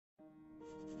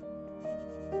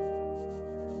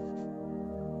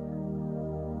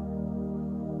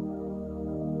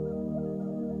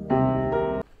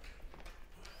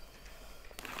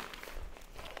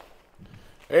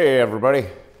Hey everybody,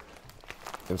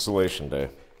 insulation day.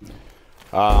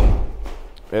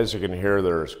 As you can hear,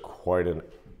 there's quite an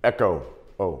echo.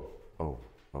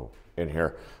 In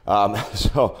here.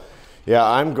 So yeah,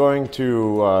 I'm going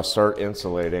to start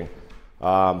insulating.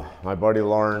 My buddy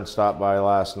Lauren stopped by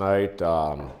last night.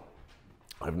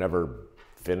 I've never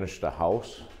finished a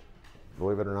house,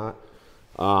 believe it or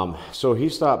not. So he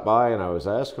stopped by and I was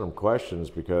asking him questions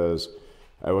because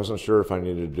I wasn't sure if I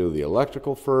needed to do the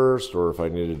electrical first or if I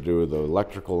needed to do the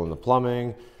electrical and the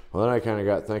plumbing. Well, then I kind of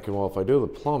got thinking, well, if I do the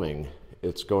plumbing,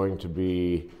 it's going to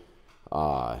be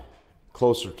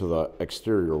closer to the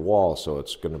exterior wall, so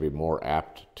it's going to be more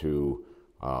apt to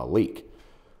leak.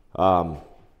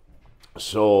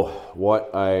 So what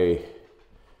I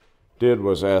did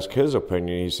was ask his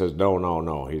opinion. He says,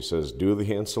 no. He says, do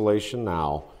the insulation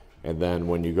now. And then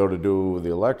when you go to do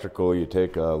the electrical, you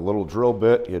take a little drill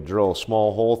bit, you drill a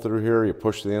small hole through here, you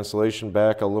push the insulation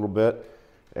back a little bit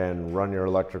and run your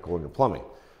electrical and your plumbing.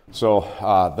 So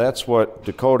that's what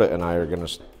Dakota and I are going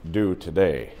to do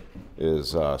today,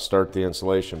 is start the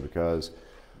insulation, because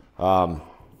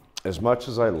as much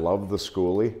as I love the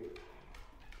schoolie,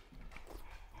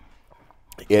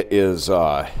 it is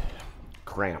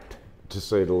cramped, to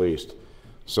say the least.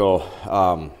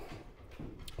 So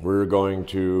we're going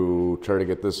to try to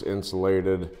get this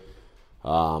insulated.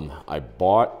 I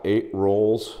bought 8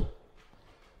 rolls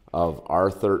of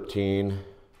R13,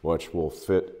 which will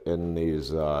fit in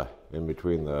these in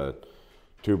between the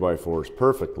 2x4s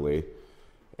perfectly.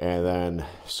 And then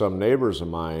some neighbors of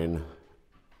mine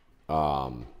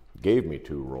gave me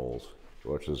 2 rolls,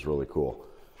 which is really cool.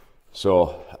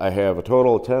 So I have a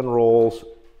total of 10 rolls.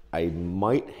 I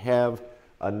might have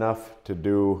enough to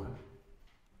do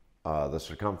the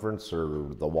circumference or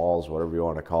the walls, whatever you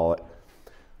want to call it,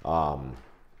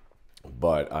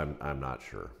 but I'm not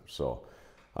sure. So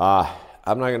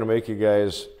I'm not going to make you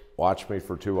guys watch me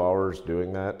for 2 hours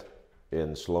doing that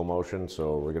in slow motion,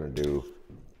 so we're going to do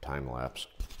time lapse.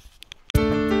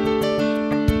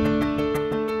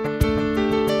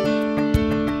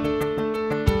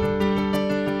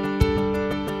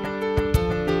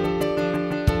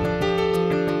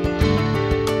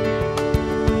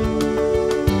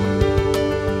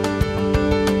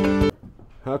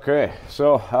 Okay,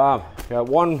 so got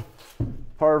one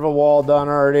part of a wall done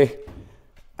already.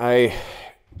 I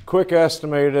quick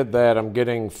estimated that I'm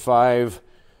getting 5,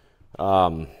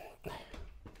 pardon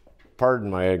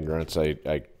my ignorance, I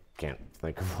can't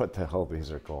think of what the hell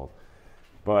these are called,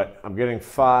 but I'm getting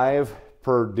 5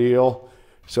 per deal.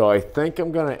 So I think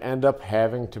I'm going to end up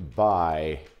having to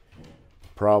buy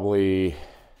probably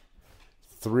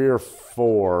 3 or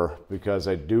 4, because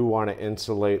I do want to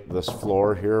insulate this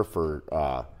floor here for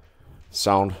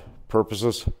sound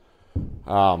purposes.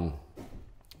 But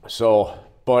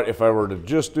if I were to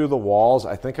just do the walls,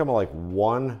 I think I'm like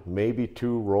 1, maybe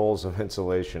 2 rolls of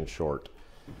insulation short.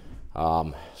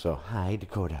 So hi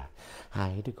Dakota,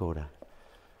 hi Dakota.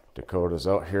 Dakota's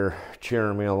out here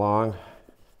cheering me along.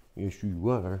 Yes you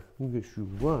are, yes you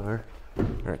are. All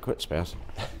right, quit spaz.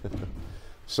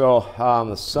 So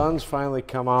the sun's finally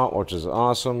come out, which is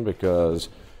awesome, because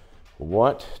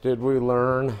what did we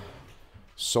learn?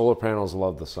 Solar panels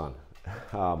love the sun.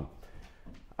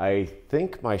 I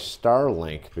think my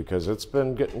Starlink, because it's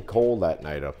been getting cold at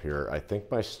night up here, I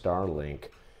think my Starlink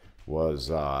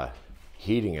was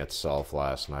heating itself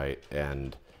last night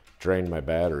and drained my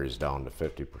batteries down to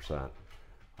 50%.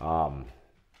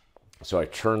 So I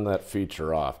turned that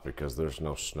feature off because there's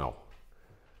no snow.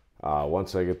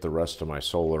 Once I get the rest of my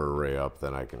solar array up,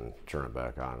 then I can turn it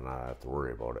back on and not have to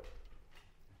worry about it.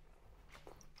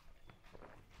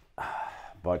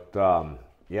 But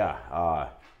yeah,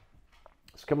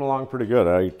 it's coming along pretty good.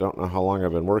 I don't know how long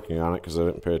I've been working on it because I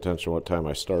didn't pay attention what time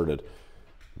I started,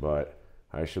 but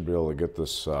I should be able to get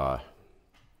this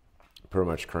pretty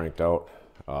much cranked out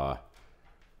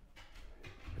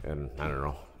in, I don't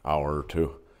know, hour or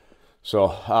 2.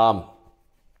 So I'm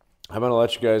gonna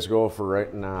let you guys go for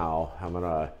right now. I'm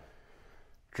gonna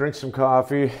drink some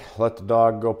coffee, let the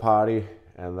dog go potty,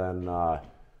 and then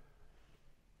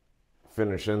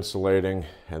finish insulating,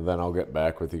 and then I'll get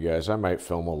back with you guys. I might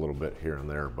film a little bit here and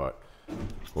there, but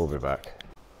we'll be back.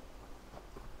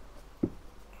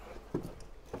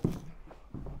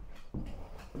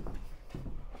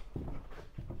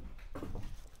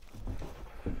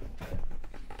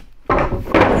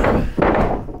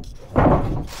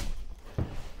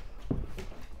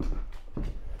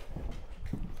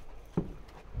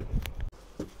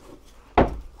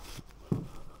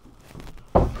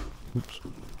 Oops.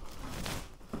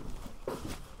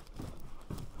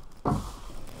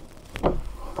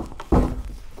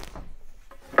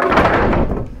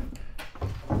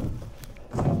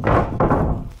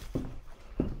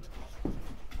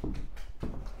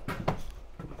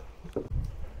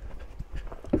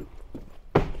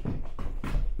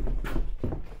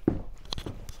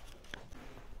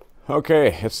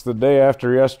 Okay, it's the day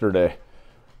after yesterday.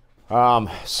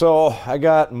 So I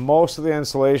got most of the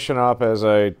insulation up as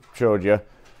I showed you.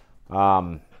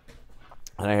 And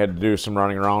I had to do some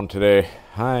running around today.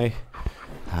 Hi.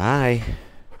 Hi.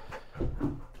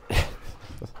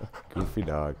 Goofy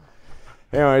dog.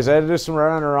 Anyways, I had to do some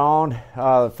running around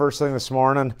the first thing this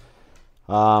morning.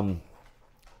 And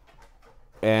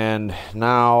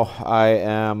now I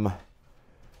am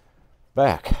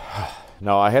back.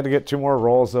 No, I had to get 2 more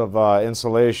rolls of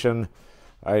insulation.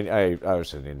 I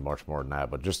obviously need much more than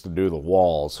that, but just to do the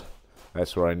walls,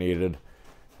 that's what I needed.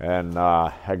 And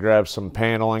I grabbed some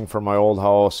paneling from my old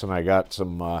house, and I got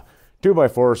some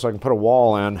 2x4 so I can put a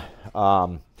wall in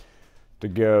to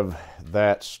give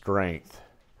that strength.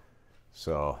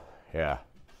 So, yeah.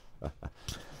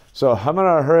 So I'm going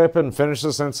to hurry up and finish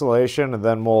this insulation, and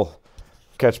then we'll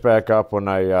catch back up when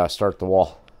I start the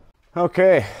wall.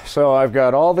 Okay, so I've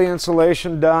got all the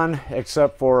insulation done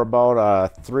except for about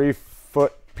a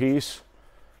 3-foot piece.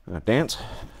 Dance.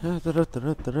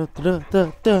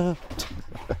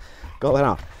 Go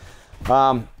down.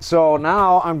 So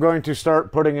now I'm going to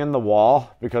start putting in the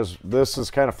wall because this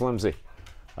is kind of flimsy,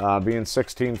 being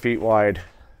 16 feet wide,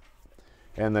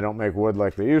 and they don't make wood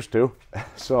like they used to.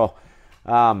 So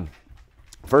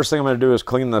first thing I'm going to do is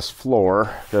clean this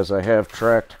floor because I have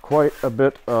tracked quite a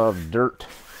bit of dirt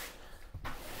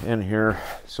in here.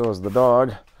 So is the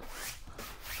dog.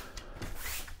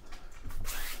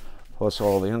 Plus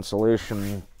all the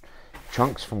insulation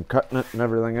chunks from cutting it and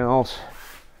everything else.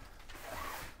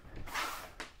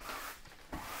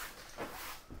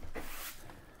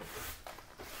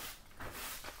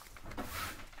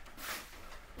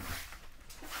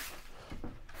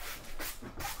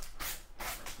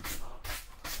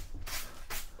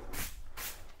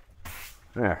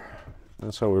 There,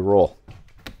 that's how we roll.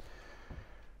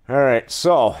 All right,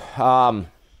 so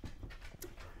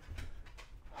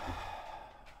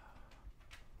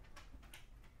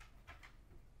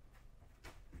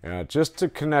yeah, just to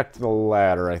connect the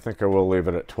ladder, I think I will leave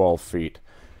it at 12 feet.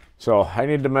 So I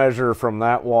need to measure from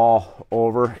that wall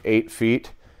over 8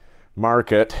 feet,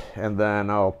 mark it, and then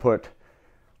I'll put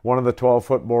one of the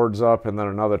 12-foot boards up and then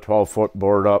another 12-foot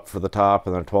board up for the top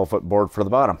and then a 12-foot board for the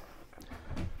bottom.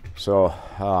 So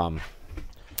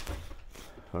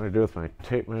what do I do with my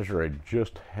tape measure I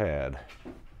just had?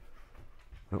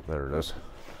 Oh, there it is.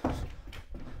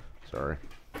 Sorry.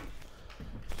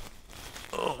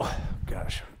 Oh,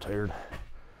 gosh, I'm tired.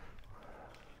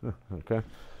 Okay.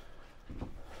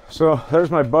 So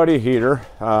there's my buddy heater.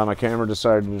 My camera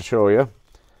decided to show you.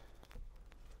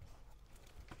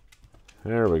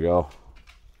 There we go.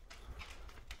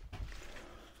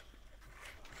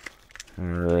 All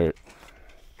right.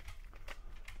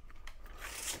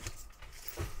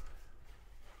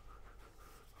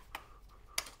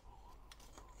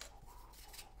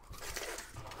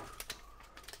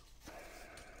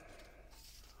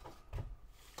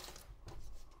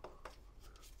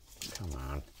 Come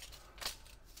on.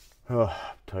 Oh,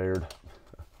 I'm tired.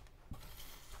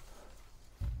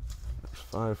 There's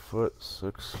 5 foot,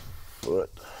 6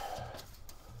 foot,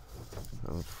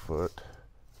 7 foot,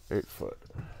 8 foot.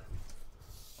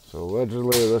 So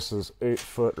allegedly this is 8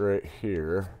 foot right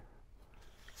here.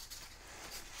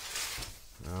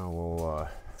 Now we'll,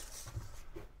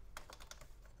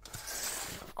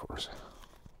 of course.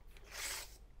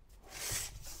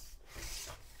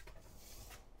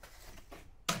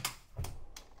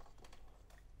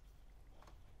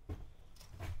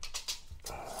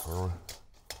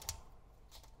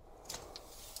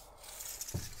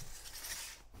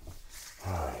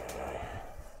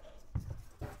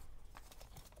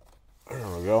 There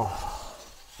we go.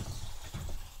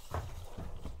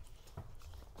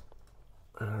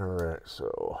 All right,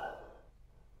 so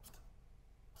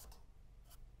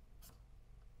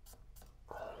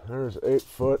there's 8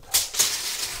 foot.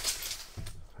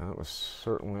 That was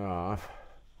certainly off.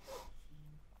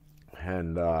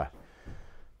 And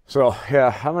so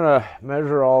yeah, I'm gonna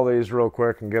measure all these real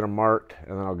quick and get them marked,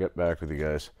 and then I'll get back with you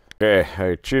guys. Okay,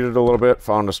 I cheated a little bit,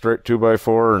 found a straight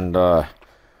 2x4, and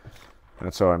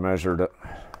that's how I measured it.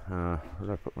 Where did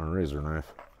I put my razor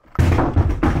knife?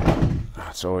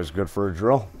 That's always good for a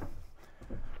drill.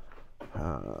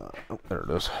 Oh, there it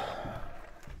is.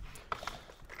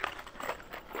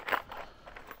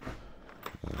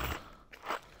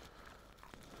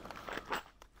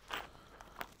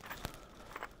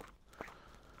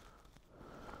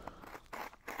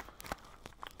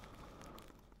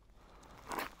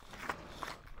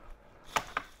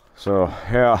 So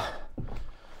yeah,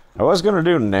 I was gonna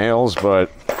do nails,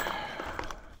 but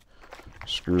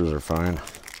screws are fine.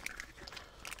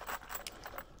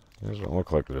 These don't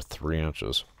look like they're 3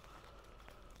 inches.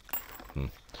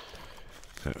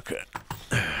 Okay.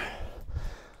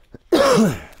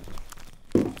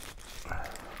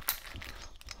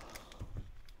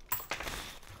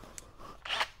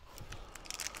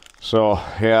 So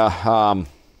yeah,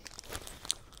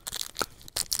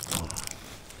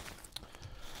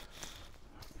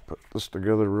 put this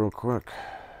together real quick.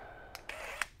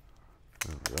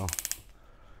 There we go.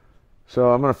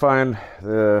 So I'm gonna find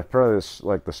probably this,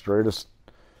 like the straightest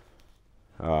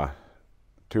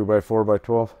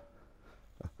 2x4x12.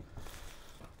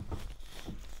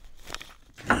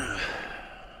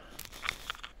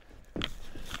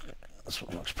 This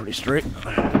one looks pretty straight.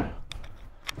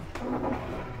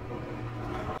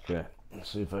 Okay, let's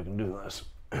see if I can do this.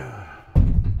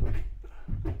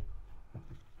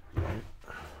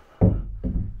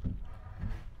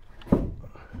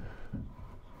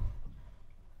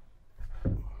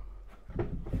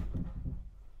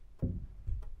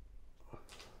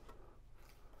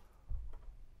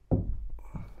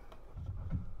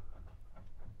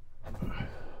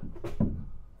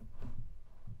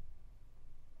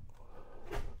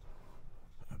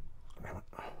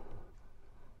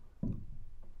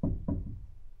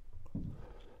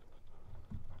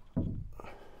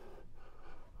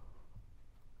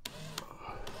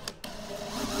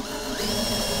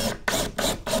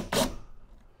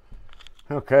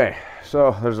 Okay,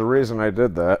 so there's a reason I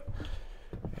did that.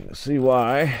 You'll see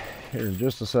why here in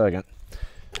just a second.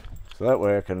 So that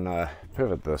way I can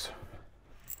pivot this.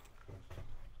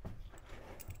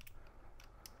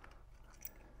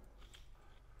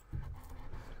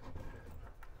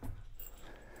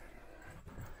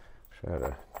 Try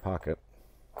to pocket.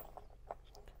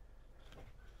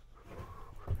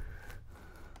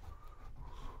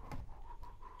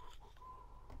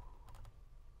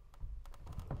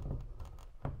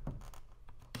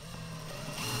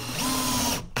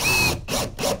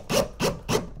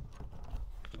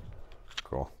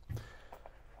 Cool.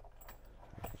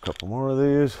 A couple more of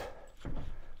these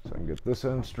so I can get this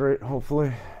end straight,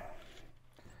 hopefully.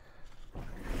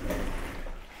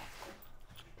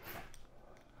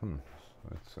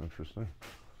 That's interesting.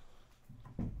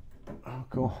 Oh,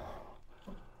 cool.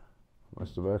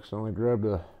 Must have accidentally grabbed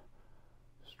a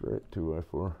straight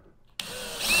 2x4.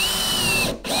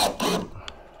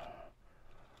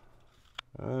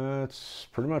 It's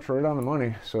pretty much right on the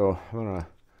money, so I'm gonna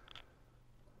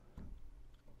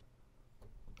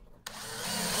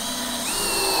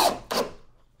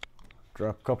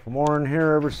drop a couple more in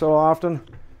here every so often,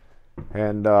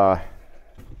 and then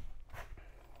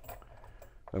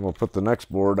we'll put the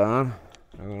next board on,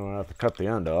 and then we'll have to cut the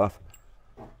end off.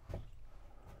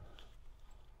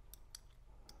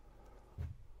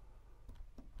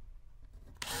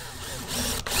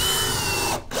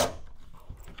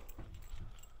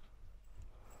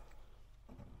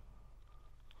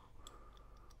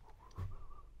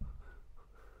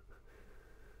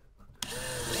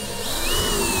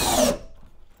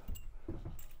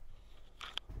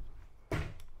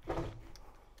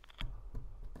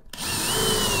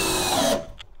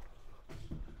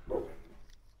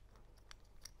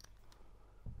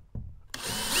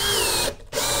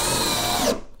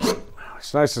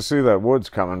 It's nice to see that wood's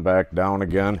coming back down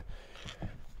again.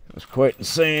 It was quite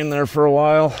insane there for a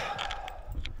while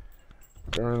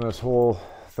during this whole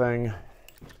thing.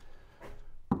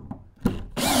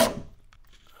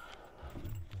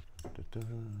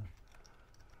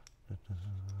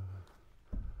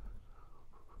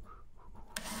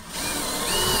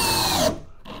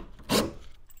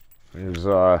 There's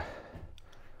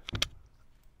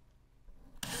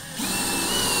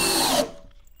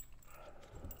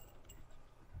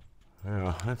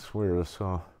yeah, that's weird.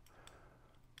 So,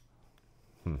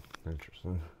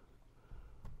 interesting.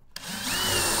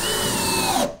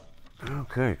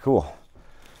 Okay, cool.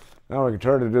 Now we can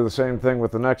try to do the same thing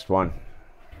with the next one.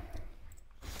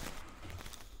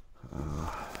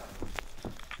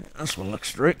 This one looks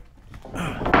straight.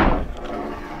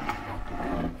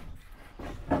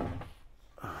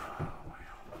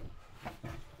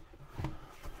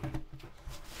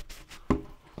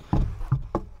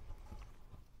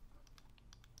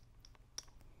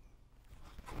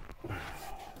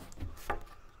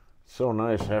 So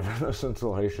nice having this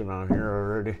insulation on here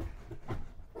already,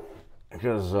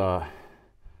 because there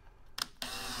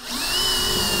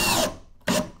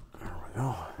we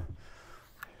go.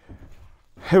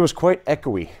 It was quite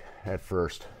echoey at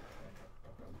first.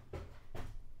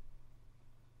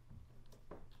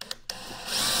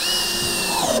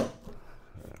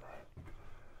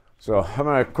 So I'm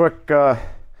gonna quick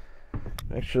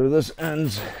make sure this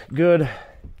end's good.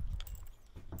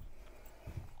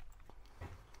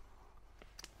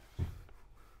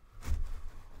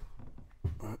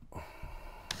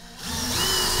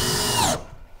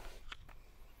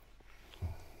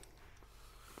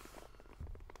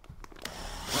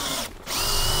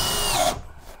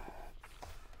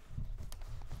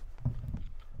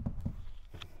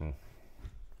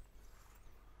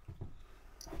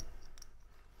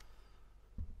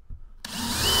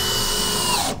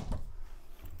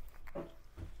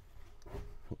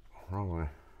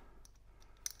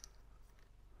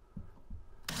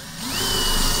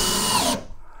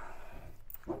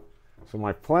 So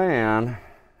my plan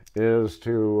is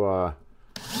to,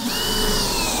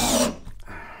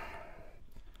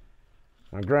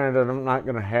 now granted, I'm not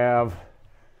going to have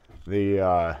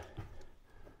the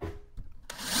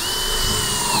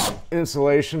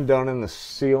insulation done in the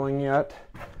ceiling yet,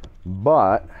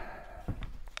 but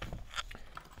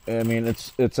I mean,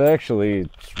 it's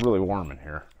really warm in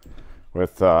here.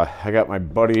 With I got my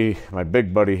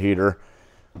big buddy heater.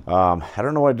 I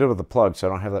don't know what I did with the plug, so I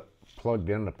don't have that plugged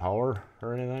into power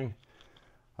or anything.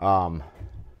 But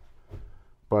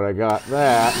I got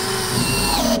that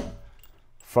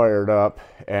fired up,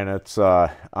 and it's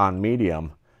on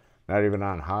medium, not even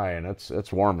on high, and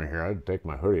it's warm in here. I'd take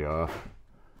my hoodie off.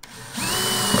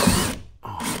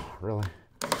 Oh, really?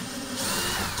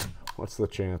 What's the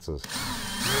chances?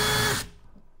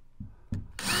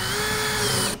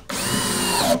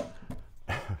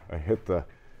 I hit the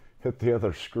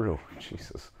other screw.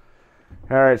 Jesus.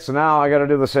 All right, so now I got to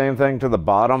do the same thing to the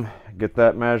bottom. Get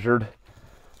that measured.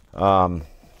 I'm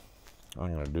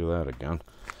going to do that again,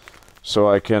 so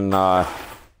I can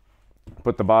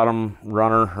put the bottom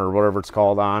runner or whatever it's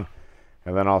called on,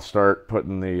 and then I'll start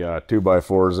putting the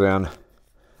 2x4s in.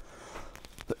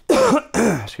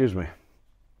 Excuse me.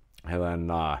 And then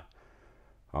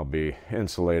I'll be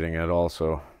insulating it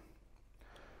also.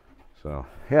 So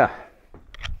yeah.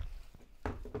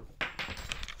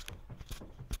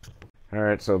 All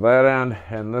right, so that end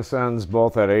and this end's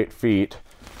both at 8 feet,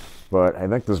 but I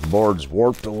think this board's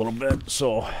warped a little bit,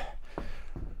 so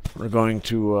we're going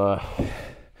to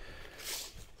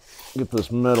get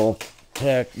this middle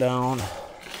tacked down.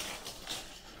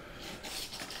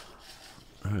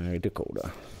 All right,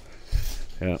 Dakota.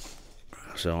 Yeah,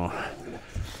 so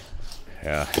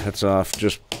yeah, that's off.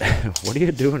 Just what are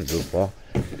you doing, goofball?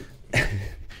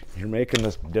 You're making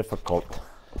this difficult.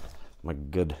 My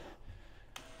good.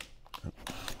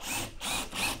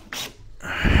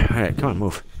 All right, come on,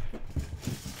 move.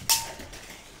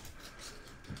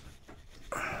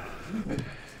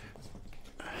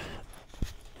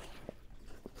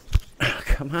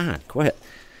 Come on, quit.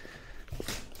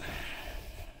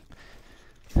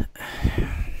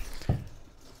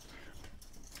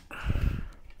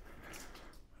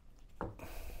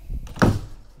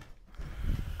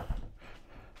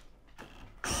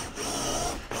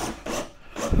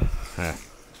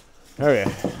 Okay.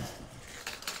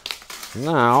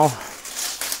 Now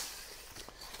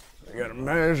I gotta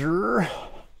measure.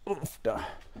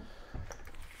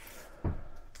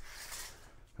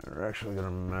 We're actually gonna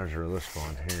measure this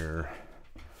one here.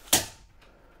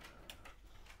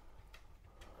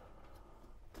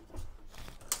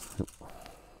 So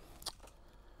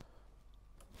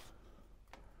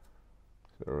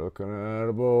we're looking at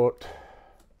about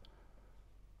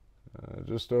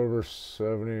just over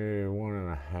 71 and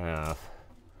a half.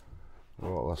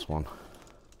 Well, this one.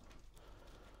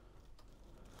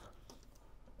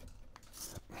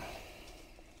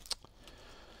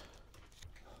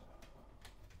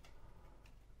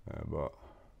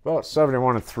 About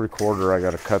 71 and 3/4 I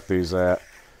got to cut these at.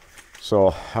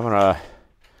 So I'm gonna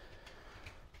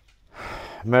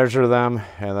measure them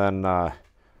and then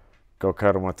go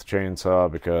cut them with the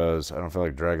chainsaw, because I don't feel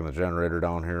like dragging the generator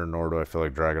down here, nor do I feel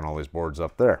like dragging all these boards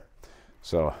up there.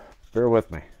 So bear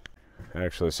with me.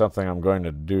 Actually, something I'm going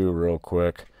to do real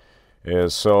quick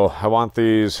is, so I want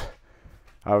these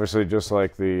obviously just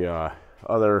like the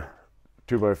other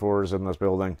 2x4s in this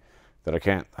building that I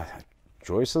can't,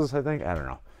 joists I think, I don't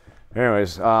know.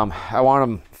 Anyways, I want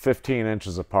them 15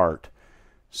 inches apart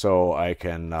so I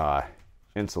can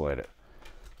insulate it.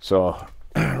 So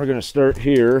we're gonna start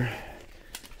here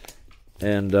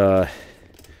and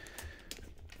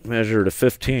measure to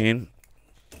 15.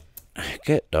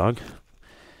 Get, dog.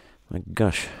 My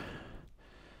gosh.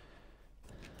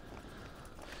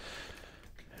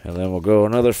 And then we'll go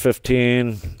another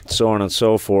 15, so on and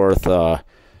so forth. So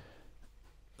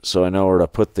I know where to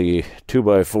put the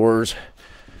 2x4s.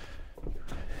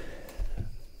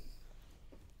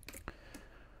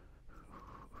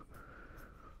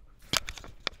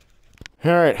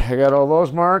 All right, I got all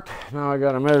those marked. Now I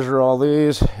got to measure all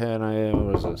these, and I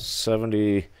am, was it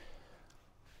 70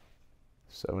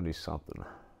 something,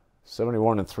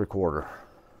 71 and 3/4.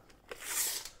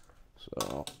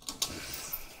 So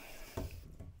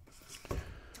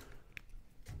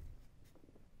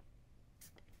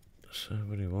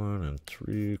 $71 and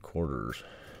 3/4.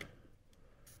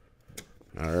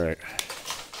 All right.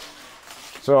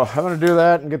 So I'm gonna do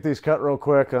that and get these cut real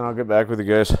quick, and I'll get back with you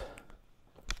guys.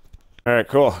 All right,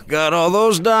 cool. Got all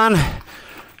those done.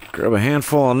 Grab a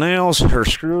handful of nails, or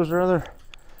screws rather,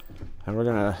 and we're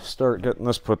gonna start getting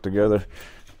this put together.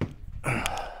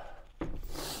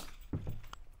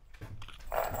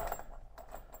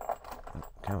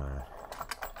 come on.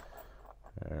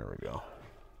 There we go.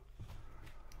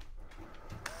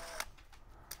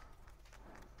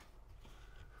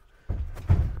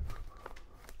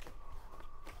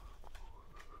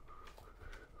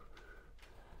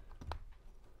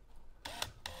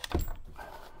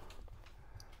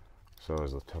 So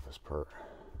is the toughest part.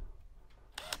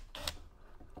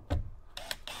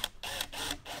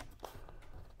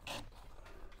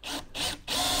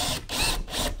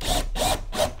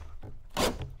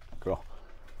 Cool.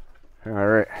 All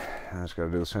right, I just got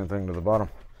to do the same thing to the bottom.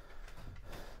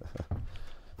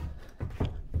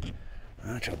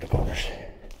 Watch out, the corners.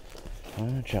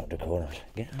 Watch out, the corners.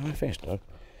 Get out of my face, dog.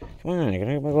 Come on, you're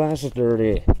gonna get my glasses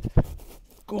dirty.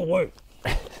 Go away.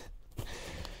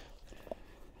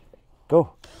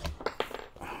 Go.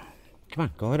 Come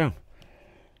on, go lay down.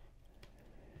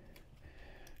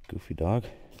 Goofy dog.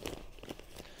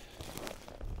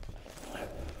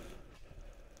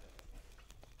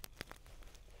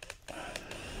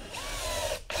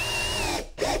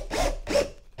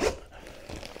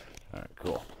 Alright,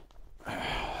 cool.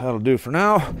 That'll do for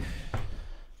now.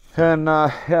 And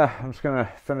yeah, I'm just gonna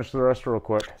finish the rest real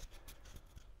quick.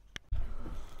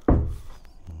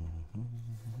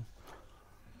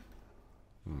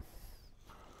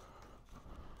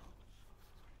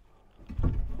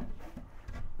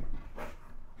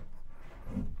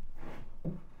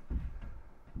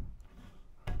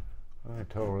 I can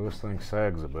tell where this thing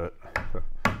sags a bit.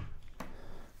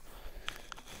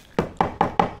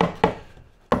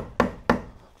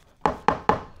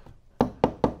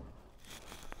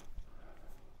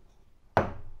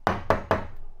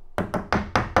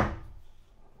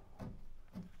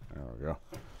 There we go.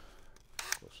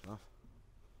 Close enough.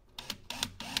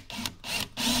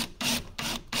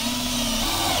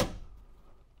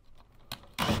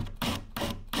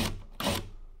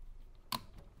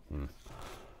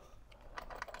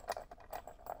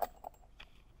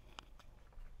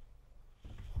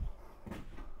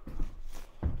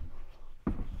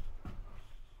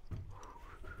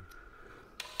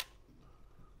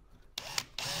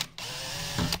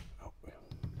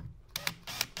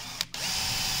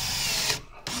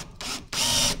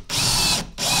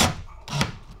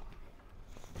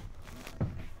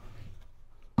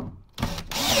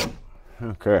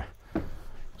 Okay,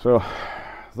 so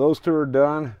those two are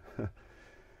done.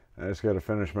 I just got to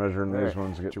finish measuring these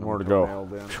ones. Get two more to go.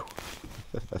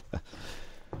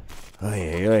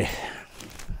 Oy, oy.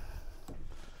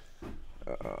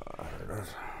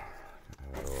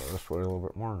 This way a little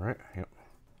bit more, right? Yep.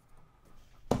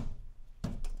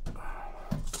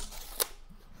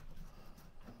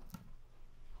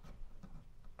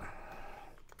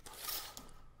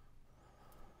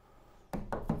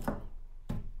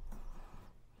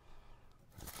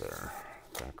 There.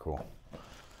 Okay, cool.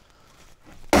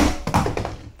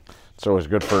 It's always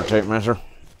good for a tape measure.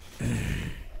 Ay,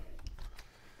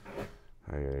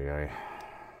 ay, ay.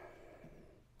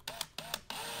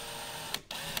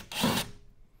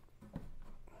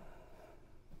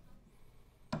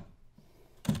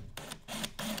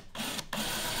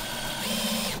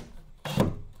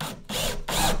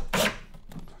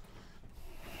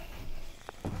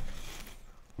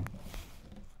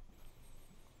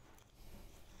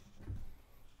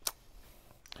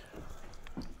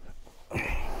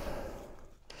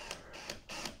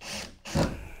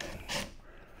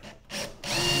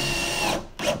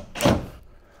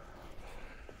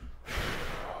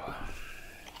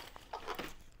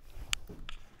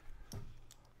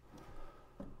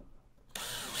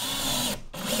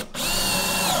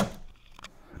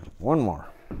 One more.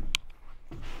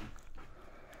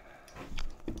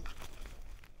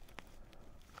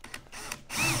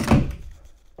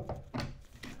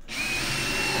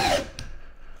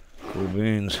 Cool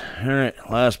beans. All right,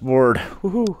 last board.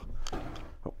 Woohoo!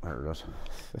 Oh, there it is.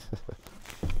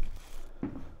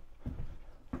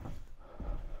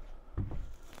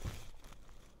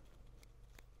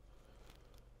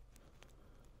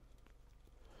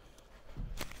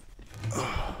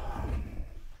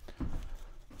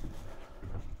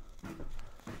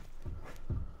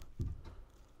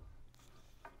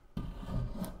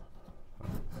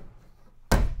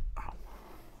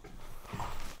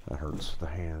 That hurts the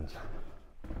hands.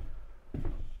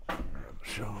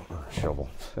 Shovel.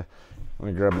 Let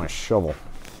me grab my shovel.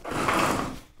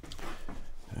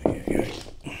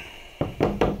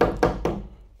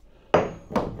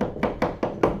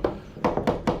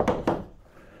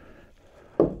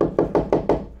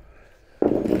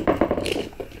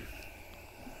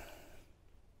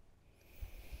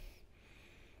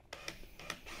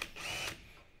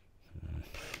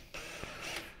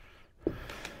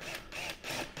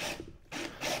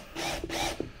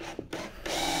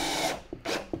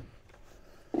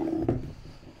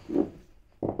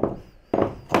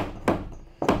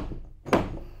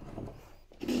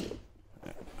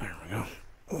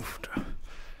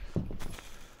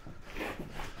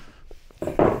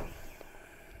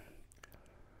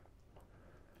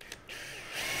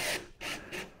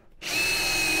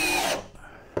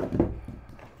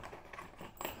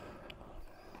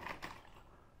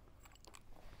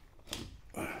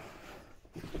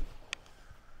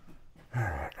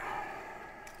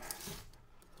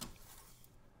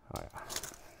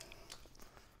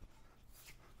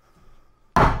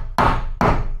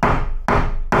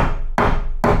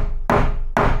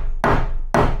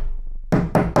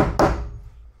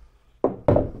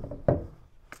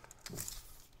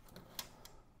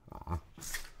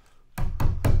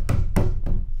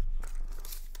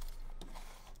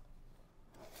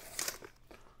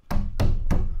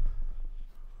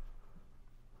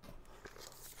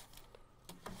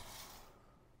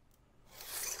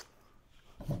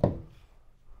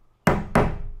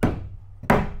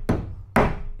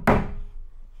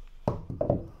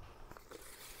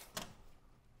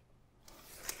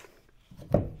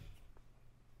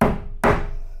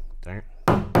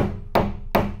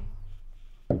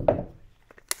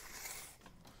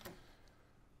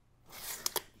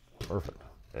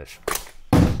 fish.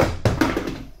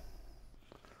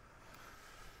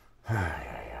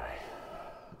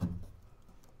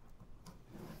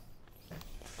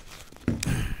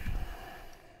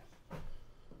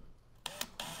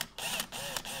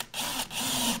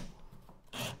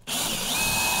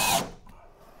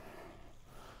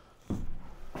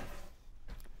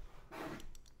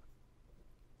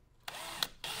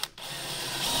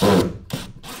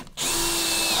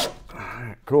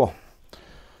 Cool.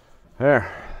 There.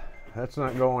 That's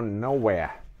not going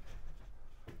nowhere.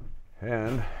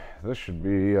 And this should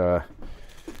be oh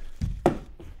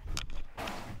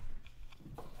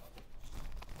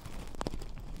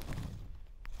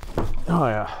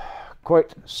yeah,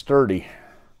 quite sturdy.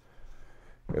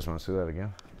 You guys want to see that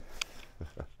again?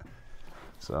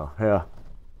 So yeah.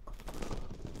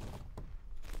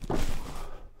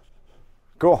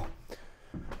 Cool.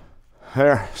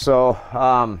 There. So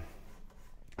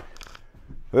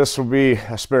this will be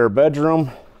a spare bedroom,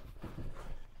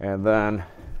 and then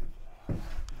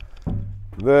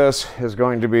this is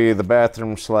going to be the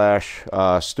bathroom slash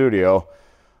studio.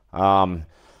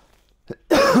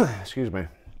 Excuse me.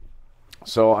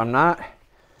 So I'm not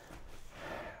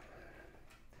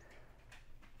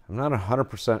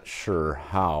 100% sure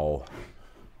how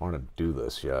I want to do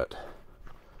this yet.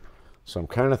 So I'm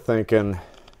kind of thinking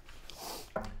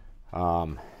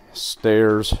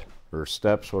stairs or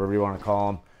steps, whatever you want to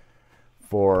call them,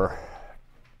 for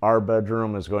our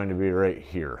bedroom is going to be right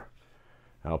here.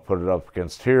 I'll put it up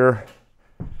against here,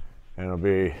 and it'll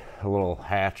be a little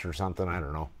hatch or something, I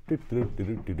don't know.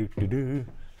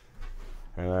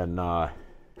 And then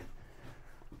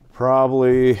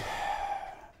probably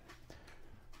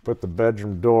put the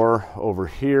bedroom door over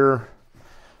here.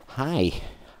 Hi,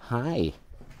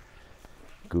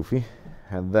 Goofy.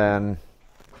 And then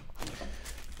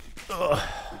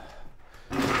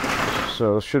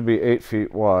so it should be 8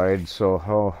 feet wide. So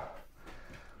how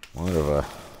wide of a,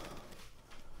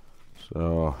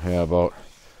 so yeah, about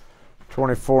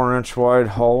 24-inch wide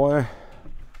hallway.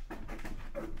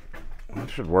 That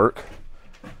should work.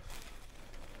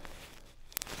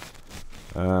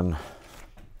 And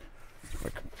my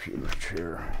computer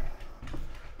chair.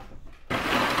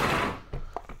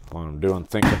 While I'm doing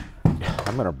thinking,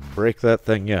 I'm gonna break that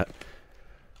thing yet.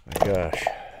 My gosh.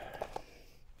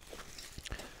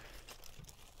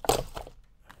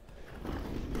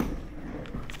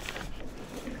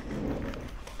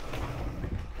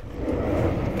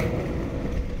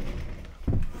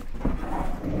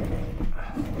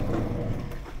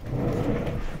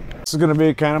 This is going to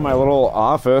be kind of my little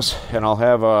office, and I'll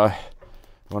have I'm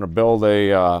going to build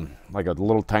a like a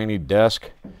little tiny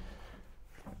desk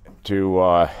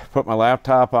to put my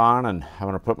laptop on, and I'm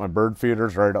going to put my bird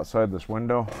feeders right outside this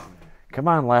window. Come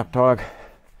on, lapdog.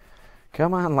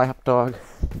 Come on, lapdog.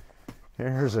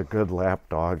 Here's a good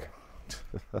lapdog.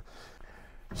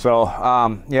 So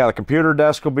yeah, the computer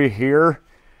desk will be here,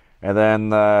 and then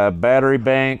the battery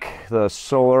bank, the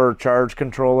solar charge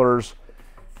controllers,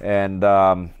 and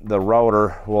the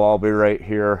router will all be right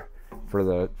here for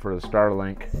the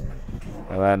Starlink.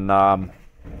 And then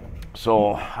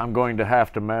so I'm going to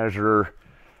have to measure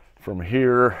from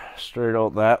here straight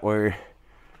out that way,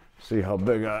 see how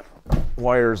big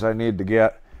wires I need to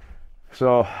get.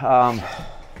 So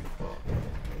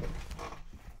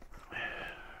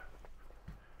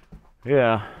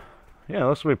yeah,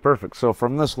 this will be perfect. So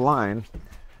from this line,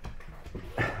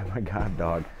 my God,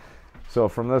 dog. So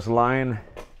from this line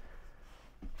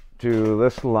to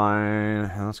this line,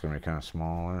 and that's going to be kind of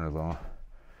small there though.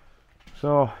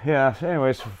 So yeah,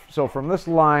 anyways, so from this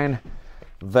line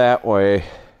that way,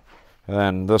 and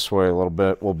then this way a little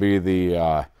bit will be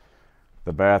the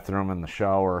bathroom and the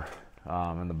shower,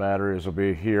 and the batteries will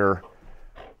be here.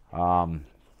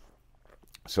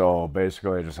 So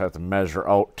basically I just have to measure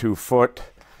out 2 foot,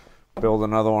 build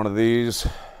another one of these,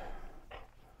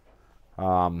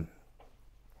 and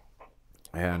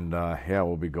yeah,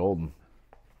 we'll be golden.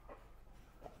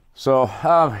 So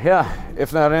yeah,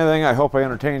 if not anything, I hope I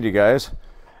entertained you guys.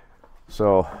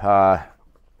 So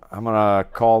I'm gonna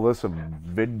call this a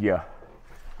vidya.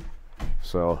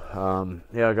 So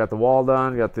yeah, I got the wall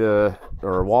done, got the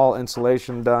wall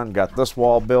insulation done, got this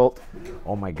wall built.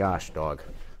 Oh my gosh, dog.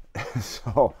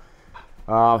 So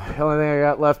the only thing I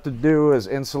got left to do is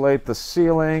insulate the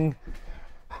ceiling,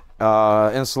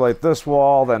 insulate this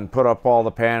wall, then put up all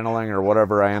the paneling or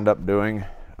whatever I end up doing,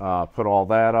 put all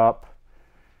that up,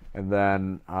 and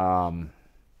then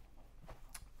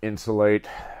insulate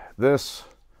this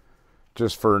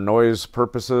just for noise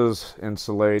purposes,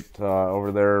 insulate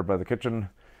over there by the kitchen,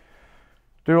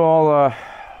 do all the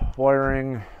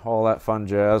wiring, all that fun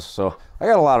jazz. So I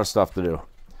got a lot of stuff to do,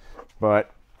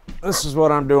 but this is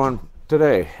what I'm doing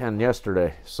today and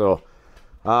yesterday. So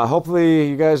hopefully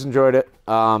you guys enjoyed it.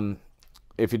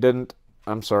 If you didn't,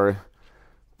 I'm sorry.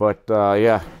 But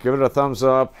yeah, give it a thumbs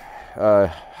up.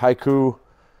 Haiku.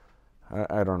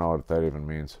 I don't know what that even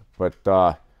means. But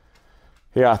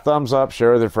yeah, thumbs up,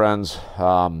 share with your friends.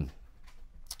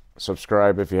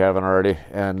 Subscribe if you haven't already.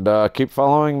 And keep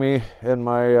following me in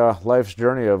my life's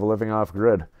journey of living off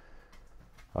grid.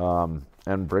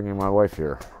 And bringing my wife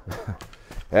here.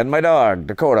 And my dog,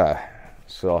 Dakota.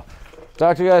 So,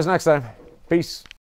 talk to you guys next time. Peace.